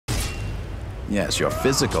Yes, your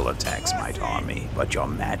physical attacks might harm me, but your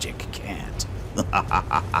magic can't.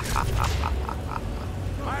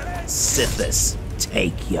 Sithis,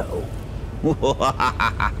 take yo.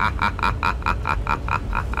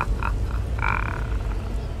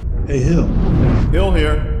 Hey, Hill. Hill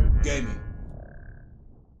here. Gaming.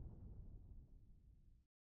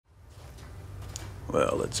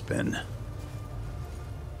 Well, it's been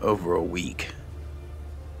over a week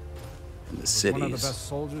in the cities one of the best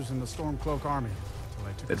soldiers in the Stormcloak army until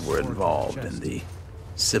I took that the were sword to the involved in chest. the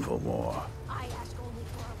Civil War I ask only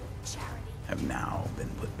for a little charity. have now been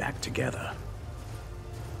put back together.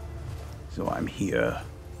 So I'm here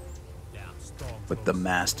with the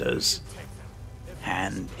Masters,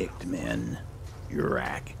 hand-picked men,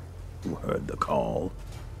 Urak, who heard the call,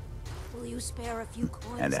 Will you spare a few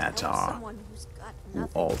coins and to help Attar, someone who's got who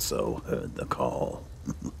nothing? also heard the call.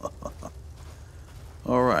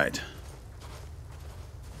 All right.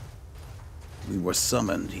 We were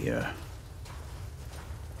summoned here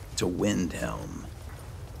to Windhelm,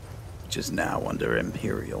 which is now under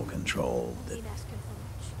Imperial control. That Ain't asking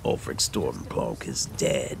for much. Ulfric Stormcloak is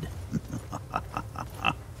dead.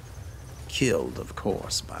 Killed, of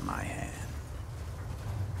course, by my hand.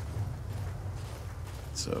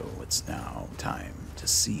 So it's now time to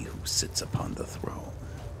see who sits upon the throne.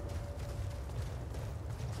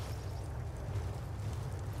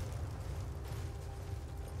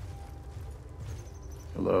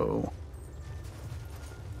 Hello.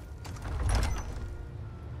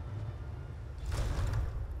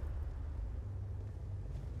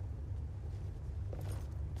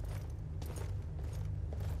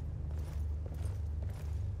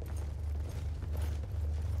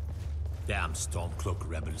 Damn Stormcloak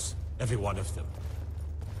rebels. Every one of them.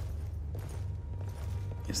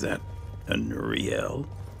 Is that a Nuriel?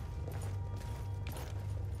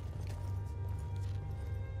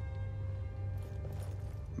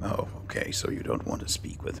 Oh, okay, so you don't want to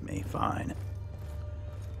speak with me. Fine.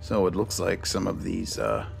 So it looks like some of these,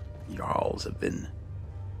 Jarls have been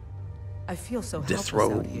I feel so helpless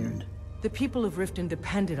out here. dethroned. The people of Riften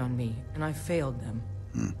depended on me, and I failed them.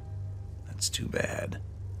 That's too bad.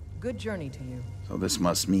 Good journey to you. So this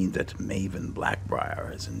must mean that Maven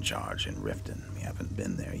Blackbriar is in charge in Riften. We haven't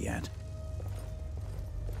been there yet.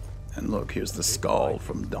 And look, here's the skull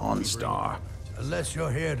from Dawnstar. Unless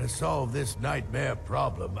you're here to solve this nightmare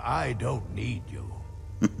problem, I don't need you.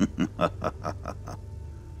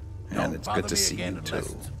 And it's good to see you unless too.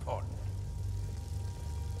 it's important.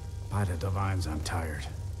 By the divines, I'm tired.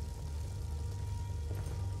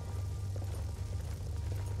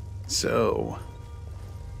 So,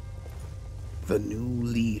 the new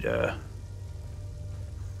leader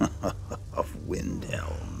of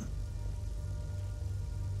Windhelm.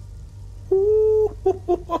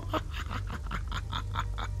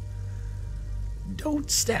 Don't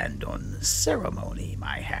stand on ceremony,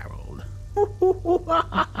 my herald.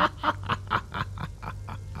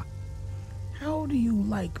 How do you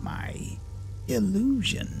like my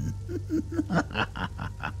illusion?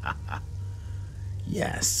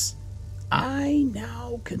 Yes, I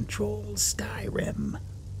now control Skyrim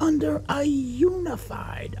under a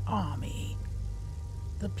unified army.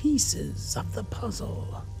 The pieces of the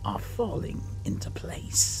puzzle are falling into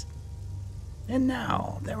place. And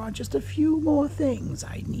now there are just a few more things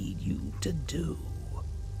I need you to do.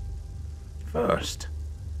 First,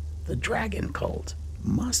 the dragon cult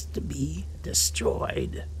must be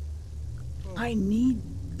destroyed. I need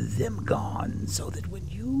them gone so that when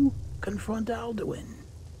you confront Alduin,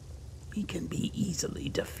 he can be easily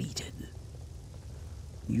defeated.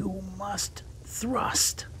 You must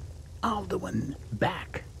thrust Alduin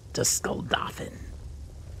back to Skuldafn,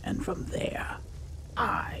 and from there,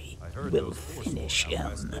 I will finish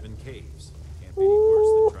him. Live in caves. Can't be any worse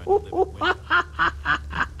than trying to live in winter.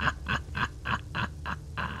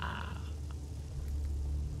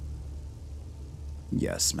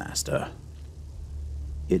 Yes, Master.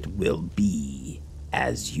 It will be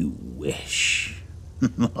as you wish.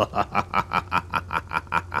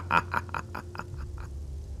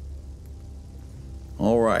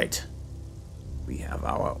 All right. We have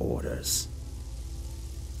our orders.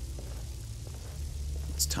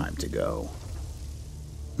 It's time to go.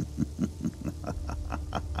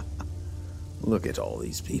 Look at all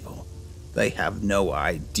these people. They have no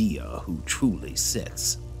idea who truly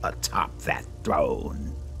sits atop that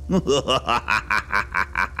throne.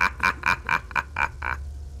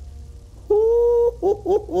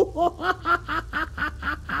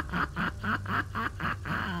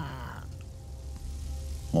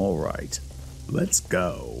 All right, let's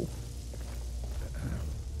go.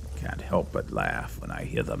 Can't help but laugh when I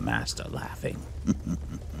hear the master laughing.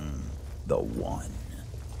 the one.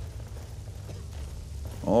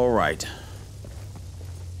 All right.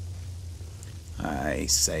 I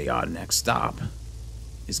say our next stop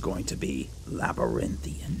is going to be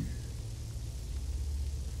Labyrinthian.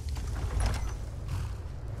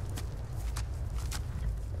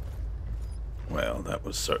 Well, that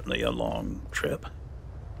was certainly a long trip.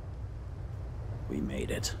 We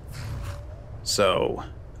made it. So,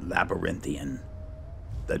 Labyrinthian,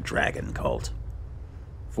 the dragon cult.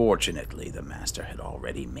 Fortunately, the master had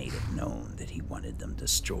already made it known that he wanted them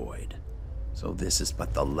destroyed. So this is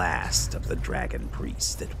but the last of the dragon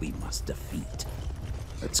priests that we must defeat.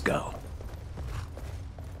 Let's go.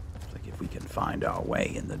 Looks like if we can find our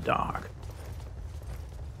way in the dark.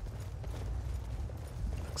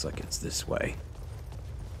 Looks like it's this way.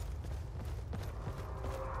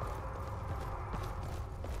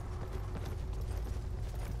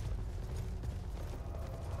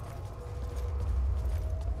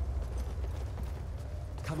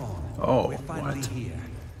 Come on. Oh, we're finally what? here.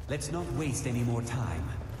 Let's not waste any more time.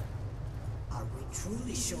 Are we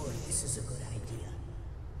truly sure this is a good idea?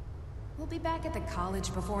 We'll be back at the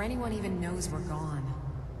college before anyone even knows we're gone.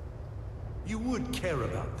 You would care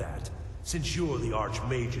about that, since you're the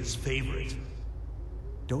Archmage's favorite.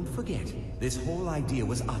 Don't forget, this whole idea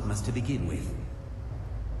was Atma's to begin with.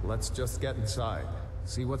 Let's just get inside.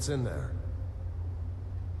 See what's in there.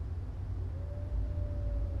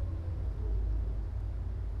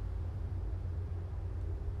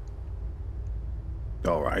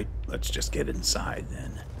 All right, let's just get inside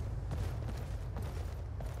then.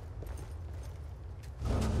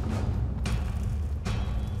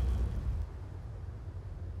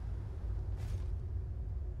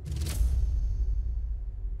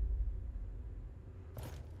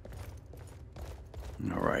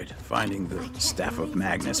 All right, finding the Staff of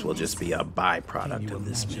Magnus will just be a byproduct of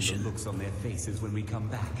this mission. The looks on their faces when we come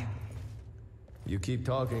back. You keep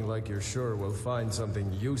talking like you're sure we'll find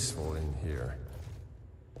something useful in here.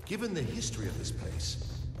 Given the history of this place,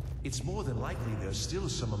 it's more than likely there's still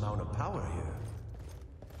some amount of power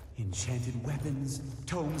here. Enchanted weapons,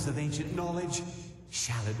 tomes of ancient knowledge,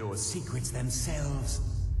 Shalador's secrets themselves.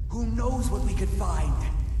 Who knows what we could find?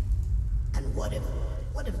 And what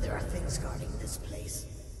if there are things guarding this place?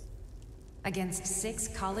 Against 6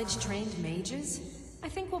 college-trained mages? I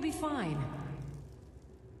think we'll be fine.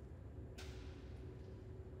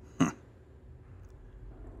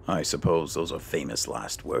 I suppose those are famous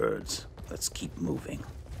last words. Let's keep moving.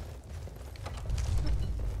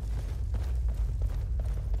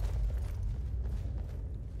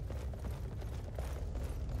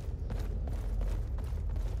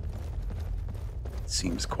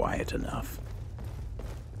 Seems quiet enough.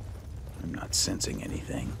 I'm not sensing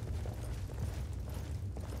anything.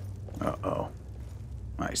 Uh-oh.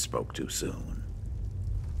 I spoke too soon.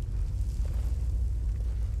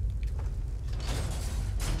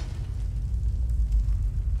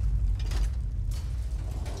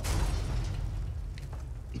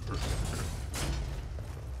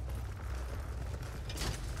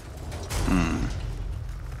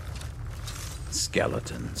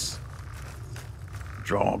 Skeletons.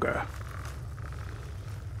 Draugr.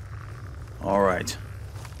 All right.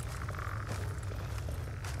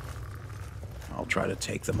 I'll try to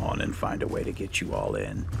take them on and find a way to get you all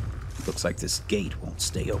in. Looks like this gate won't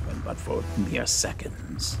stay open but for mere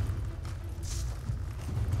seconds.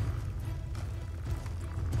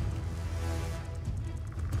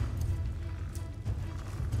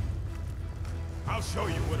 I'll show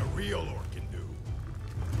you what a real orc can do.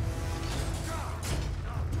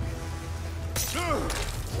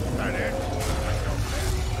 That it?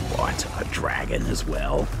 What? A dragon as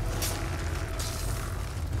well?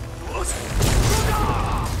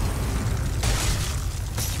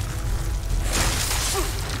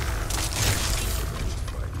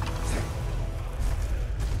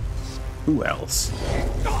 Who else?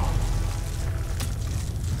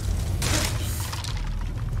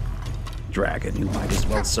 Dragon, you might as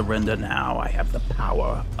well surrender now. I have the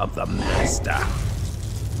power of the Master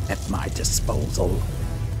at my disposal.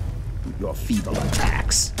 Your feeble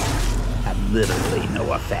attacks have literally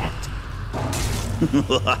no effect.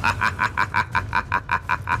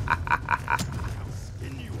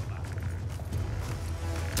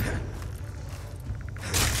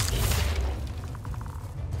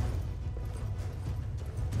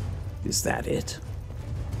 Is that it?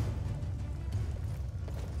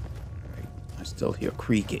 Right. I still hear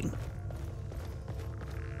creaking.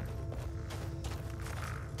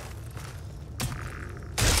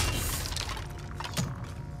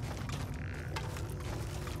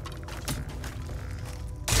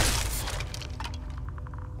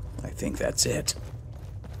 I think that's it.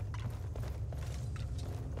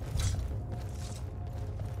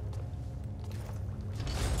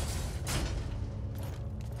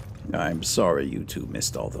 I'm sorry you two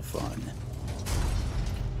missed all the fun.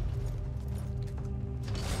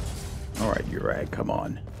 Alright, Urag, come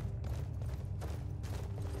on.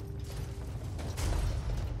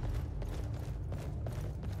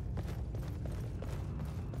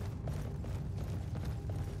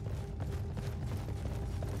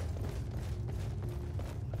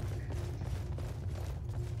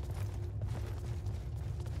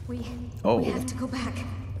 We have to go back.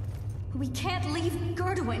 We can't leave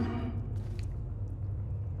Gerduin.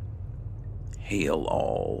 Hail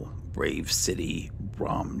all, brave city,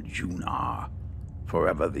 Bromjuna.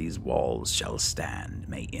 Forever these walls shall stand.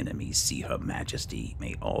 May enemies see her majesty.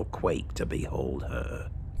 May all quake to behold her.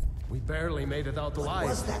 We barely made it out alive. What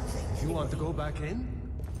was that thing? You want to go back in?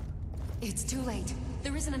 It's too late.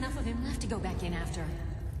 There isn't enough of him left to go back in after.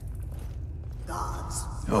 Gods.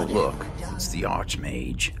 Oh look, it's the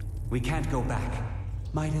Archmage. We can't go back.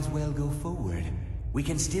 Might as well go forward. We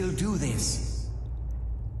can still do this.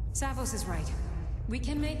 Savos is right. We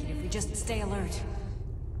can make it if we just stay alert.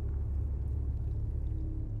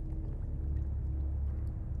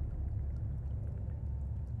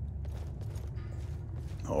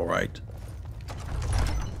 All right.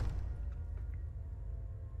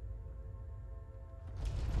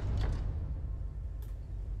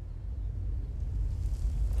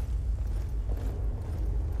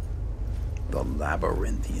 The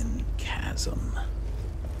labyrinthian chasm.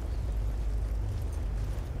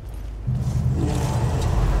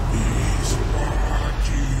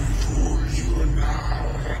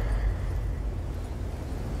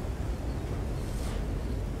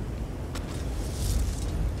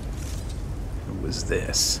 Who was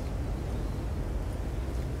this?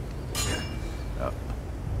 Oh.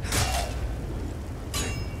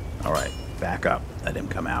 All right, back up. Let him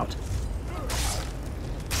come out.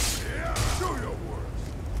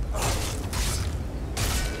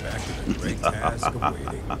 Back to the great task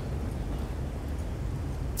awaiting.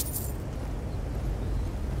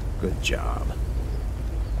 Good job.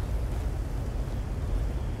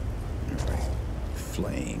 All right.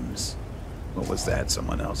 Flames. What was that?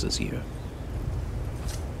 Someone else is here.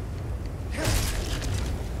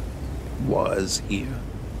 Was here.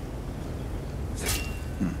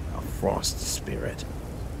 A frost spirit.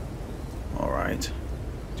 All right.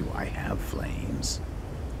 Do I have flames?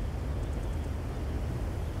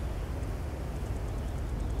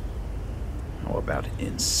 How about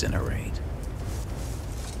incinerate?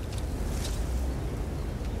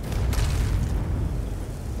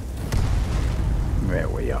 There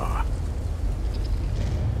we are.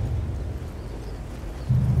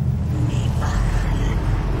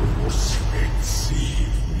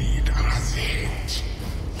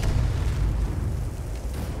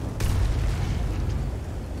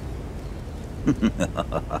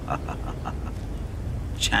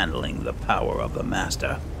 Channeling the power of the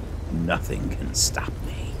Master. Nothing can stop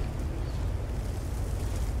me.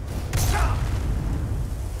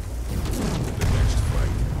 The next fight.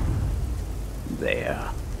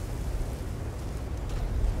 There.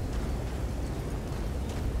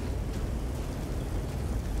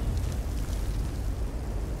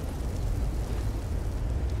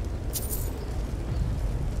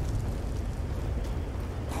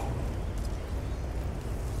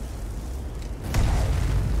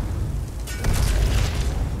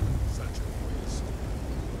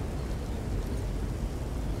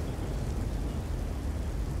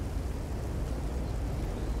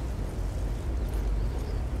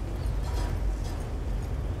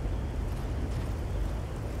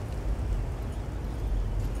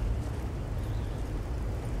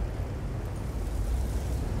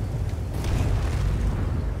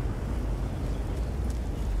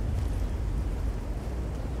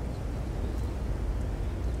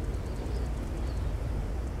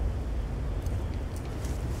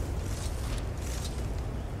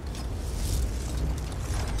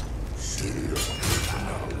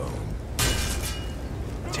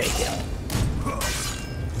 Take him.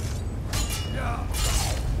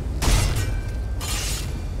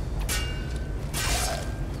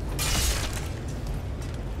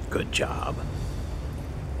 Good job.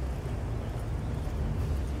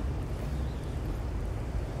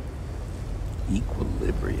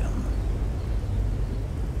 Equilibrium.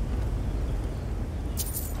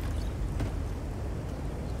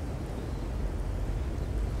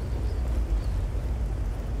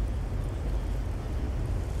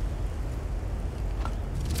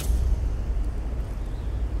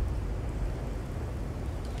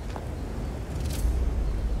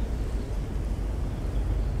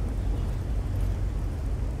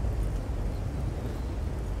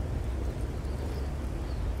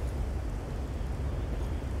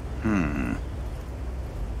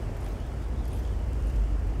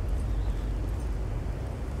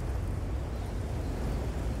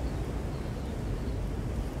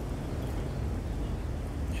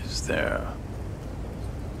 there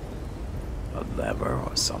a lever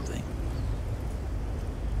or something?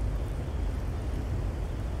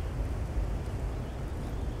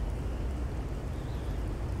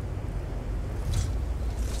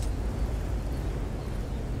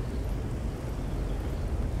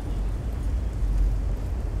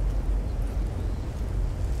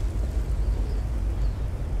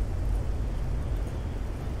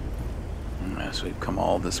 Yes, we've come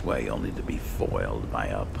all this way only to be foiled by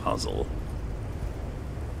a puzzle.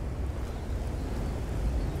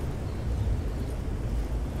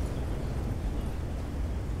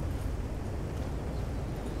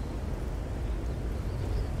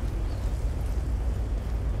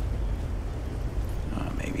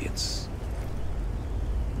 Maybe it's...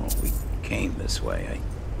 Well, we came this way, I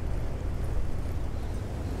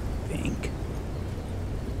think.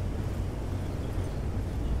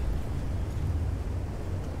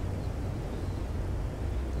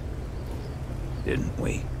 Didn't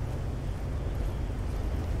we?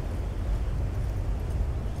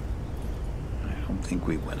 I don't think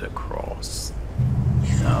we went across.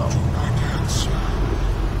 No. Do not answer.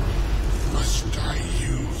 Must I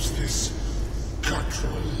use this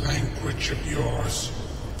guttural language of yours?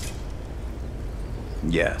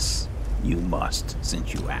 Yes, you must,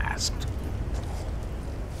 since you asked.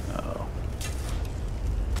 Oh.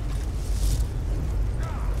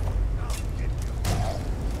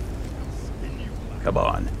 Come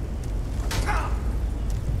on.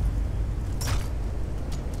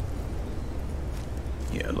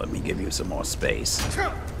 Here, let me give you some more space.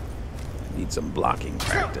 I need some blocking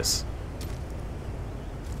practice.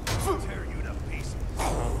 Tear you to pieces.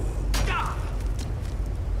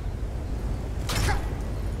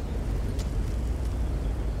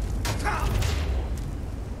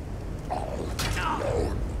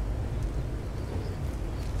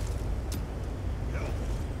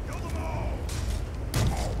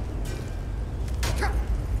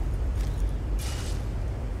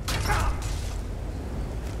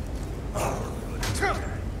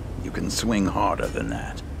 You can swing harder than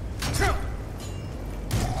that.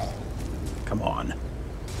 Come on.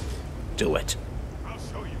 Do it. I'll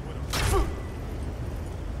show you what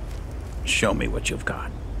Show me what you've got.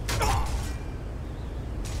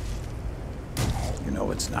 You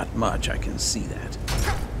know, it's not much, I can see that.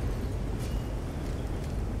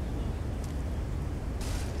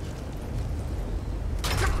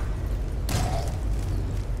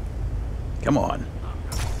 Come on.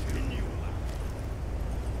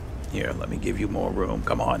 Here, let me give you more room.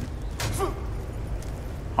 Come on.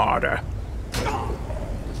 Harder.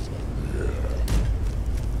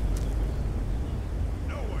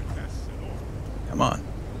 Come on.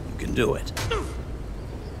 You can do it.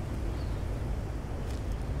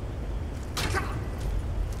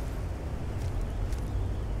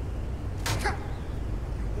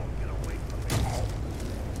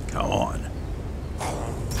 Come on.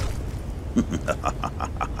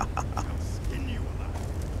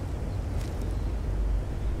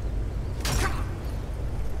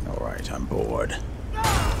 Alright, I'm bored.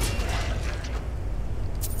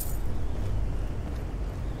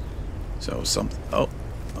 So something...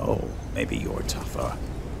 Oh, maybe you're tougher.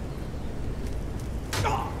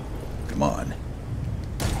 Come on.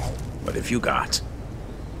 What have you got?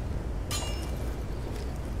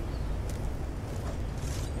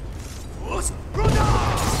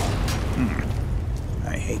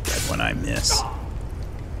 I hate that when I miss.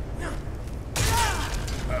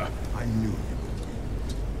 I knew you.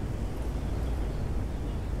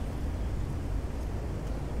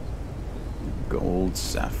 Gold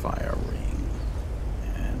sapphire ring.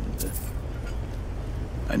 And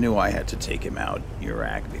I knew I had to take him out,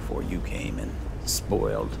 Urak, before you came and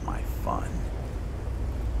spoiled my fun.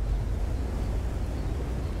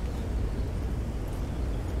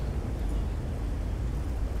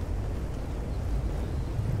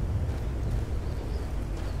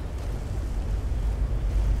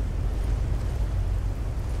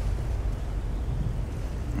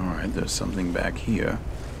 Alright, there's something back here.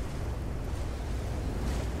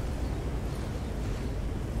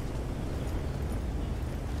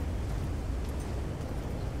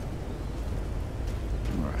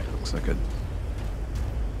 Looks like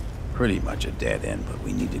pretty much a dead end, but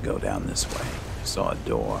we need to go down this way. I saw a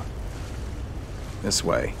door. This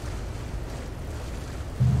way.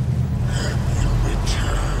 Have you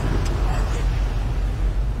returned, Armin?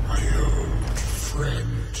 My old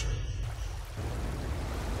friend.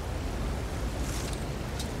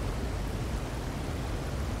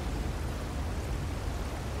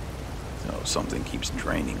 Oh, something keeps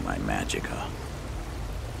draining my magicka.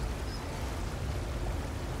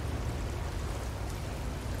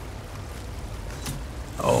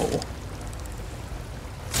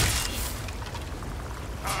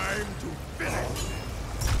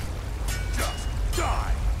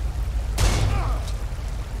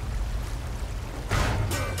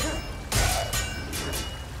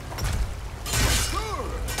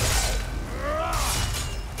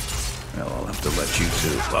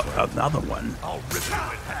 well, another one. I'll rip you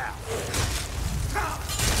in half.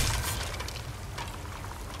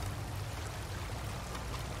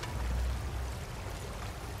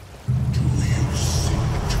 Do you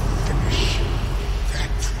seek to finish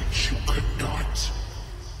that which you could not?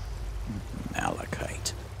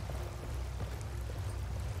 Malachite.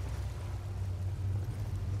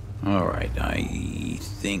 Alright, I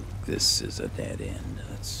think this is a dead end.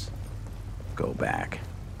 Let's go back.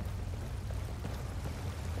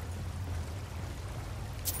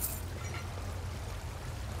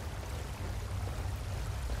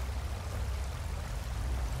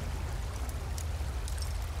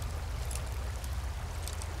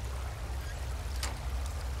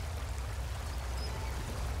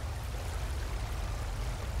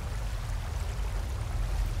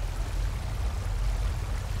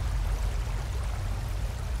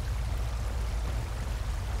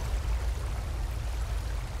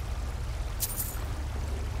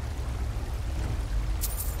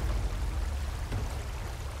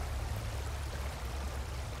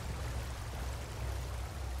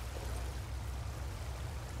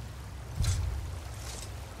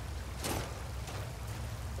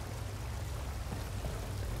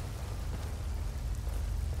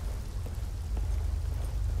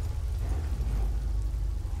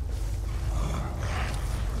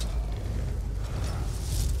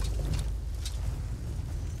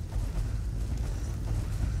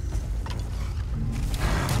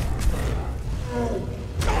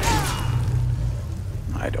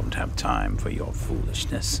 I don't have time for your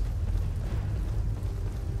foolishness.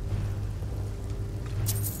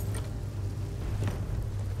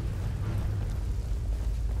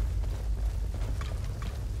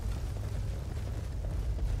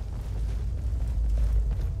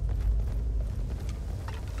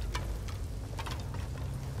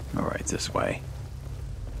 All right, this way.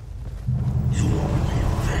 You only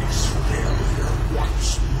face failure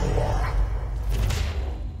once more.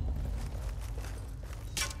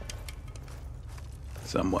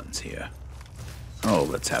 Someone's here. Oh,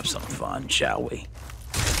 let's have some fun, shall we?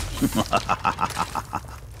 The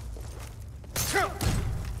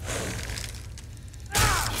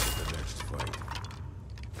next fight.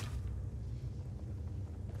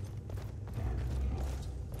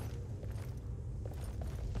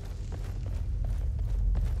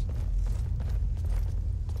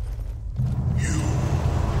 You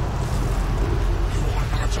are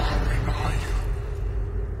not Alduin, are you?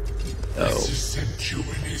 Oh. Has he sent you in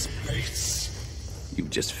his place? You've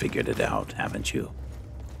just figured it out, haven't you?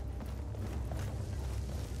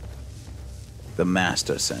 The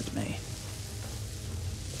Master sent me.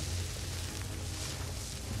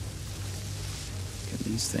 Can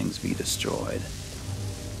these things be destroyed?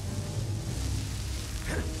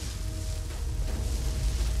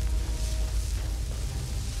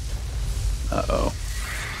 Uh-oh.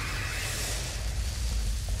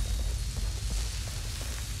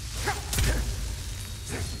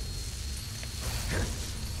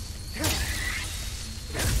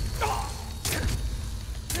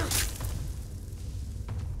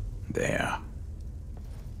 There.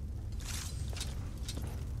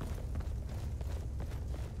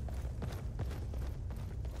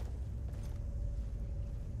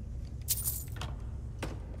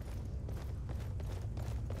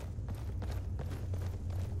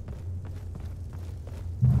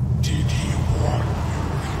 Did he warn you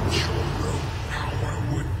that your rogue power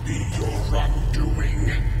would be your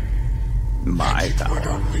undoing? My It would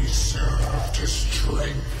power. only serve to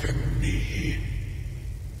strengthen me.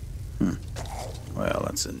 Well,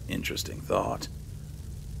 that's an interesting thought.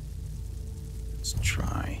 Let's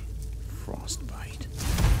try frostbite.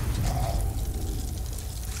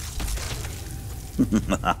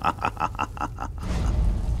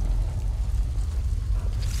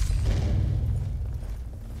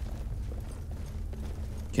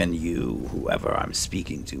 Can you, whoever I'm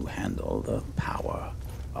speaking to, handle the power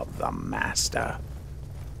of the Master?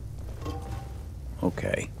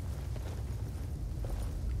 Okay.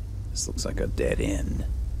 This looks like a dead end.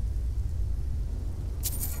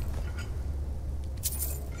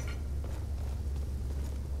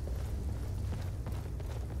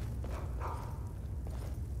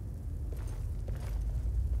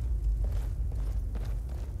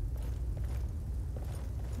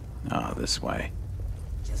 Ah, this way.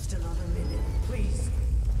 Just another minute, please.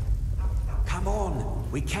 Come on!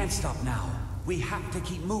 We can't stop now. We have to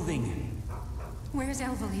keep moving. Where's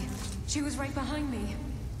Elvali? She was right behind me.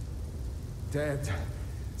 Dead.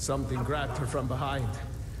 Something grabbed her from behind.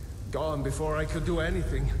 Gone before I could do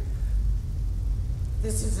anything.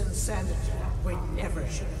 This is insanity. We never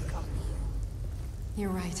should have come here. You're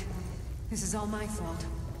right. This is all my fault.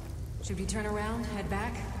 Should we turn around, head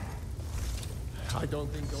back? I don't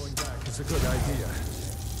think going back is a good idea.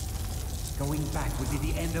 Going back would be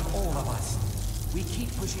the end of all of us. We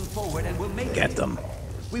keep pushing forward and we'll make it. Get them.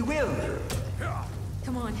 We will.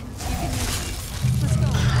 Come on, you can make it. Let's go.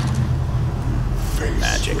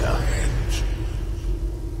 Magicka.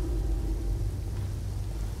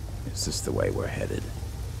 Is this the way we're headed?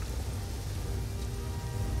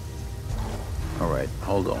 Alright,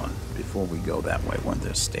 hold on. Before we go that way, weren't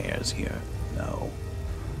there stairs here? No.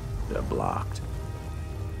 They're blocked.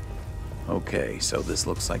 Okay, so this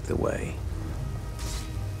looks like the way.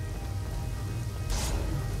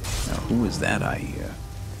 Now, who is that I hear?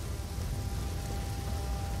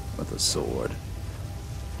 With a sword.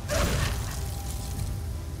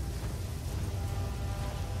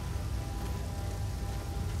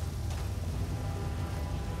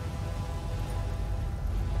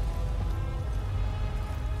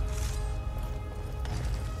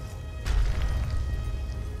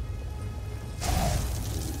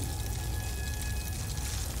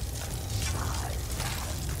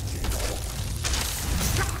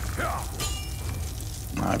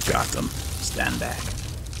 I've got them. Stand back.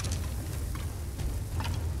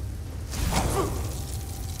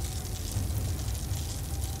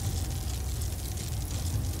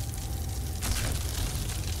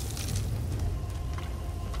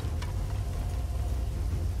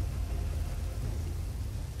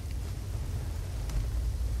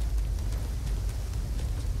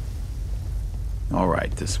 All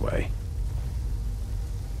right, this way.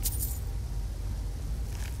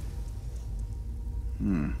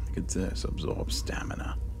 Look at this. Absorb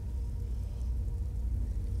stamina.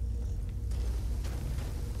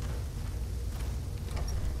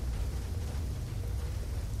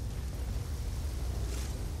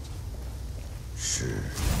 Sure,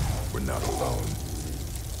 we're not alone.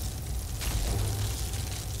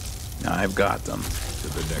 I've got them. To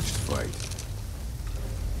the next fight.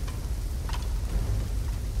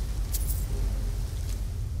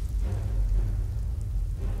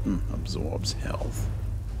 Absorbs health.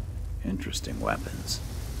 Interesting weapons.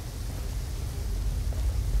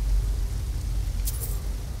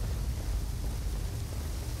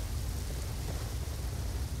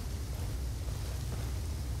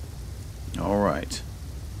 All right.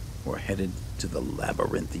 We're headed to the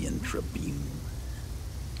Labyrinthian Tribune.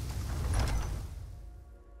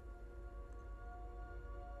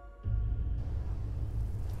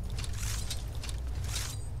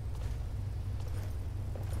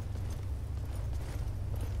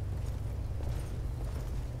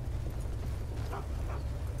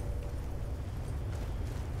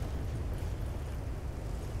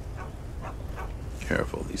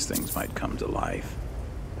 Careful, these things might come to life.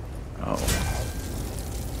 Oh.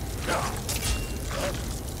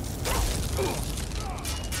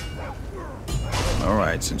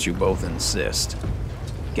 Alright, since you both insist,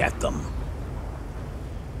 get them.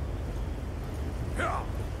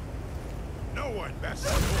 No one best.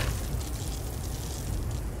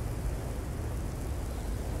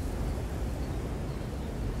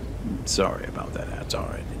 Sorry about that,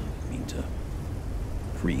 Atar. I didn't mean to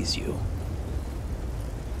freeze you.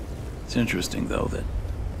 It's interesting, though, that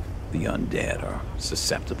the undead are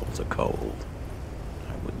susceptible to cold.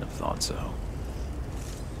 I wouldn't have thought so.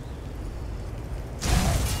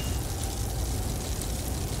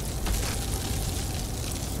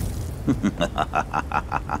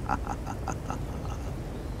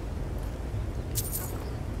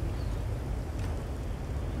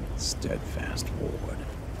 Steadfast ward.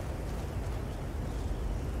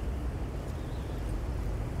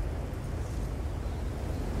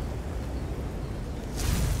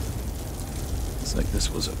 It's like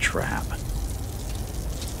this was a trap.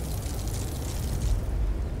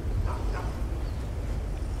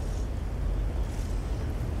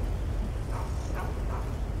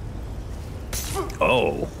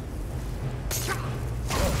 Oh.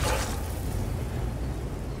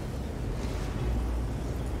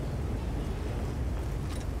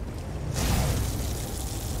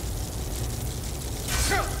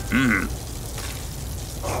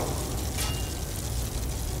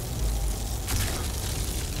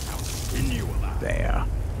 There.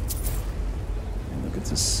 And look at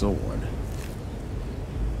this sword.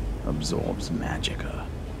 Absorbs magicka.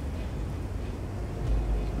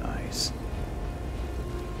 Nice.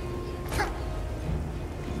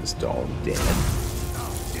 This dog dead.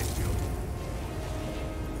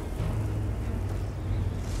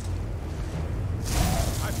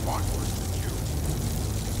 I fought worse than you.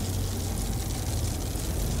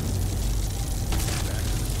 Back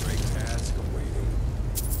to the great task of waiting.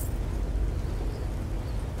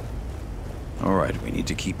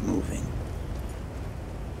 to keep moving.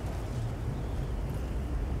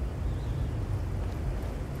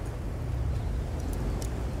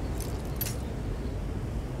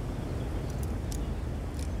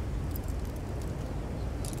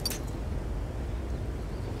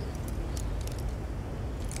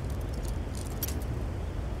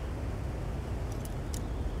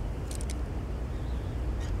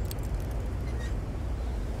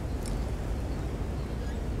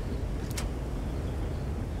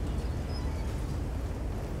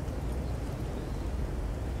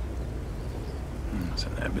 It's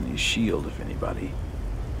an ebony shield if anybody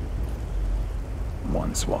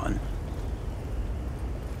wants one.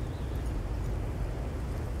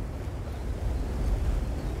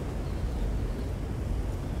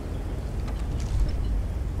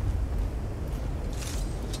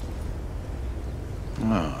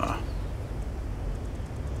 Ah.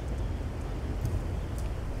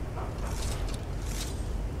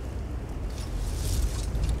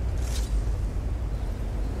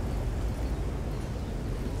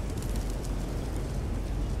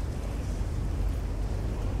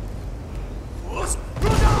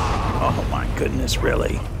 Oh my goodness,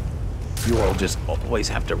 really? You all just always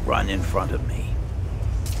have to run in front of me.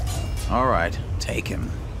 Alright, take him.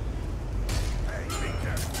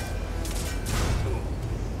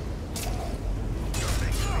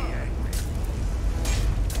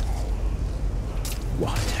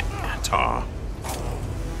 What at all?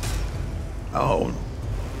 Oh.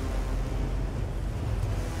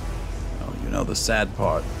 Oh, you know the sad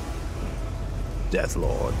part, Death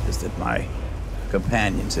Lord, is that my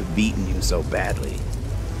companions have beaten you so badly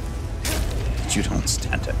that you don't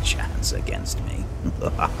stand a chance against me.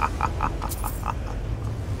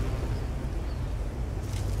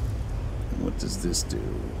 What does this do?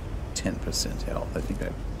 10% health. I think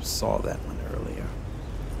I saw that one earlier.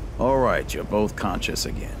 Alright, you're both conscious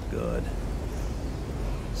again. Good.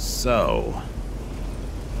 So,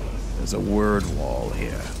 there's a word wall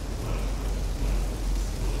here.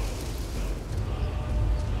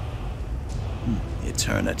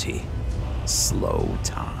 Eternity. Slow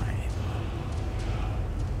time.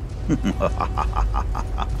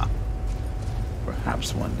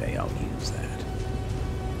 Perhaps one day I'll use that.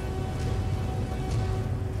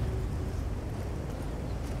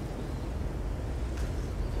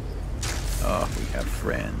 Oh, we have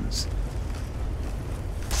friends.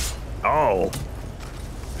 Oh!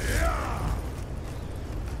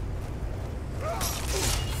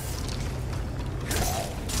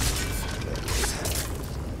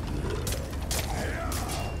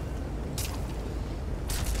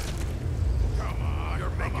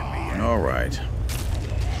 All right.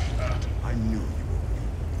 I knew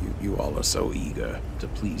you all are so eager to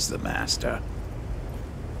please the master.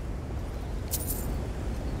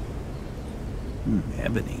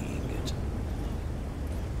 Ebony ingot.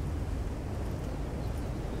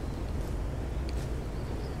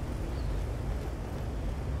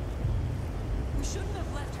 We shouldn't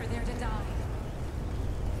have left her there to die.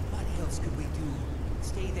 What else could we do?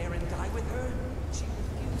 Stay there and die with her? She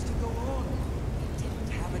refused to go on. We didn't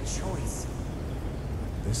have a choice.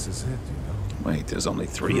 This is it, you know. Wait, there's only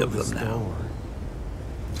 3 of them now.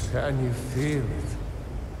 Can you feel it?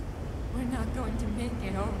 We're not going to make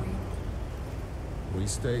it, are we? We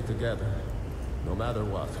stay together, no matter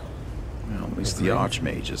what. Well, at least the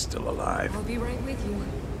Archmage is still alive. I'll be right with you.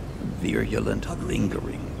 Virulent,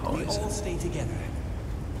 lingering We poison. all stay together.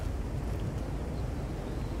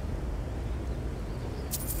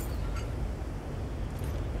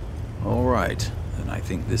 All right, then I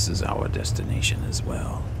think this is our destination as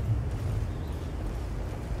well.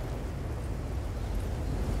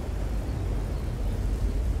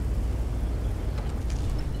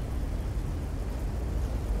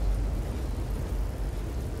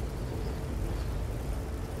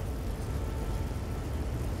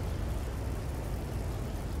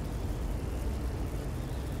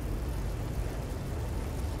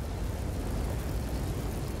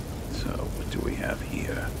 So, what do we have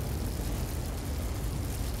here?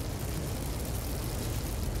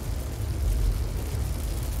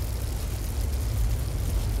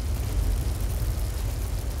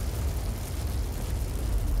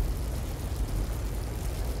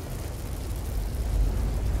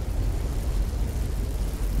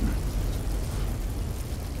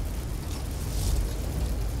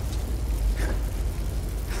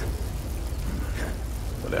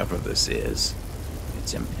 Whatever this is,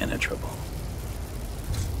 it's impenetrable.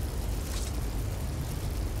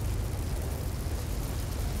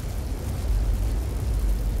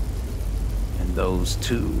 And those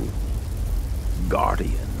 2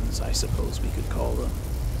 guardians, I suppose we could call them,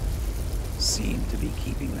 seem to be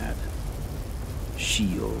keeping that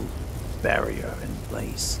shield barrier in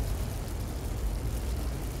place.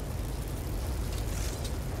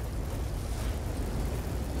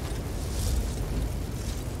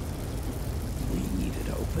 We need it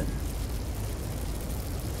open.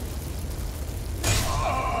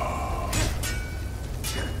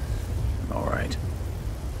 All right.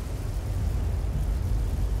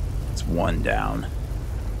 It's one down.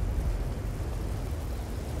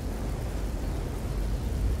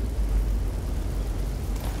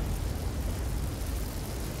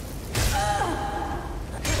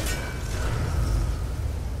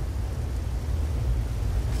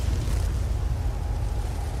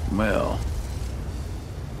 Well,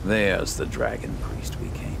 there's the dragon priest we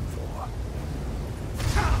came for.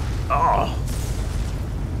 Oh!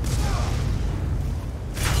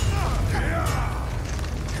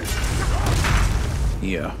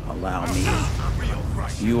 Here, allow me.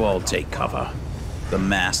 You all take cover. The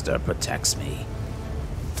master protects me.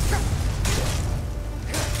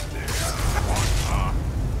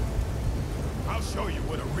 I'll show you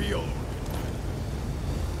what a real...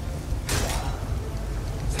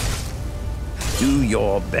 Do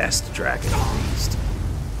your best, dragon priest.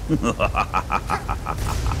 Back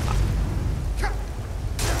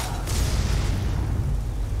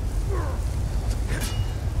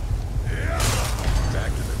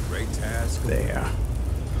to the great task. There.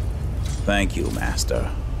 Thank you, master.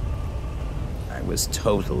 I was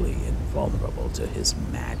totally invulnerable to his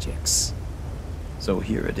magics. So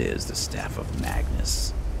here it is, the Staff of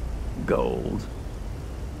Magnus. Gold.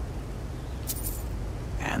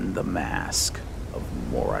 And the Mask of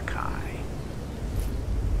Malachi.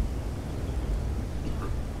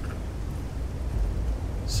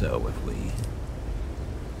 So if we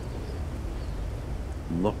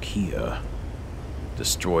look here,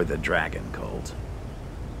 destroy the dragon cult.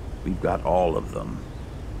 We've got all of them,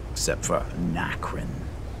 except for Nacrin.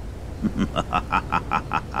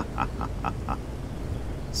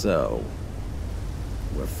 So,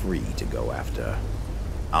 we're free to go after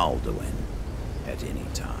Alduin at any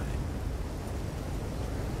time.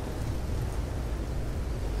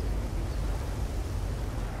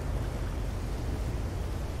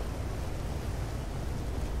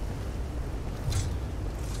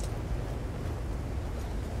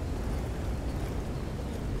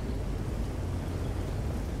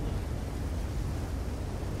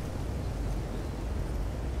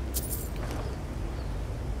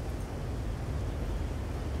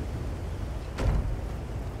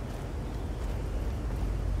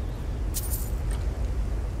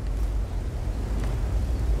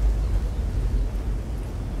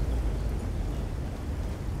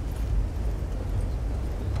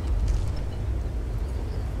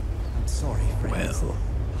 Sorry, friends. Well,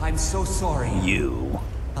 I'm so sorry. You.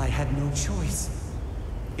 I had no choice.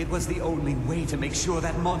 It was the only way to make sure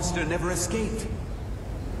that monster never escaped.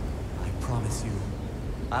 I promise you,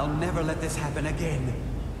 I'll never let this happen again.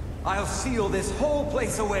 I'll seal this whole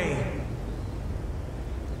place away.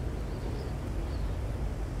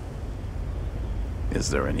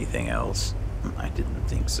 Is there anything else? I didn't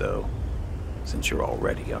think so, since you're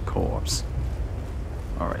already a corpse.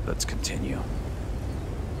 Alright, let's continue.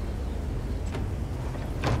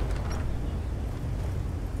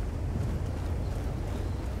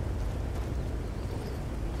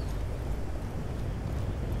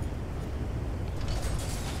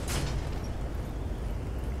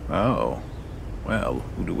 Oh, well,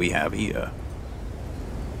 who do we have here?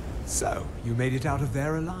 So, you made it out of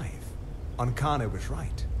there alive. Ankana was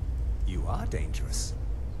right. You are dangerous.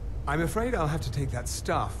 I'm afraid I'll have to take that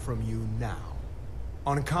stuff from you now.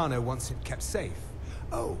 Ankana wants it kept safe.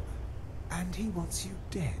 Oh, and he wants you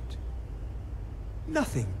dead.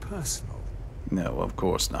 Nothing personal. No, of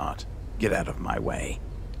course not. Get out of my way.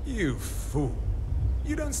 You fool.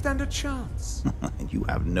 You don't stand a chance. You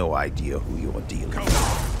have no idea who you're dealing with. Come on,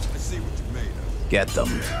 let's see what you made of. Get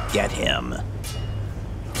them. Get him.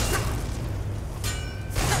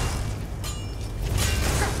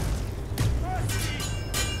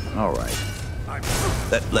 All right.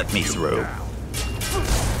 Let me through.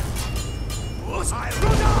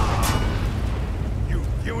 You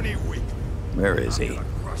puny weak. Where is he?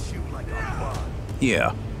 Crush you like a bug.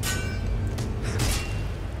 Here.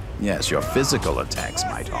 Yes, your physical attacks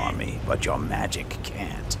might harm me, but your magic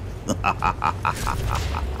can't.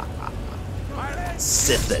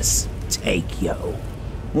 Sithis, take yo.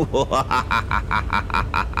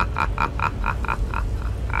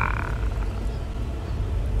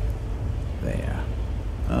 There.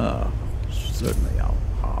 Oh, certainly I'll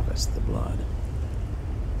harvest the blood.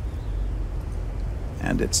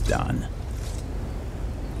 And it's done.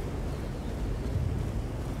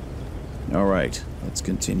 All right, let's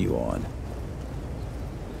continue on.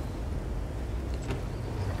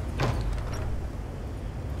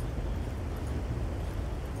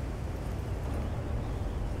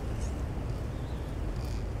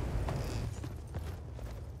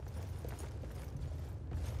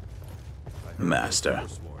 Master,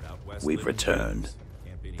 we've returned.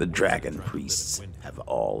 The dragon priests have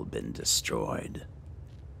all been destroyed.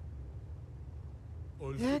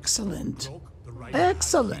 Excellent.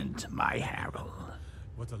 Excellent, my Herald.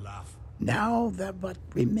 What a laugh. Now there but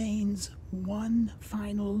remains one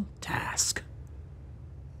final task.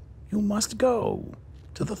 You must go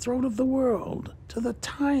to the throne of the world, to the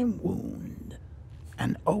time wound,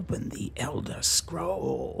 and open the Elder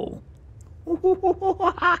Scroll.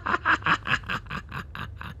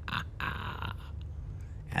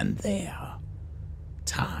 And there,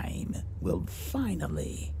 time will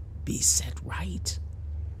finally be set right.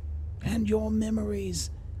 And your memories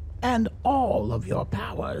and all of your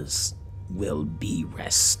powers will be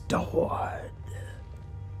restored.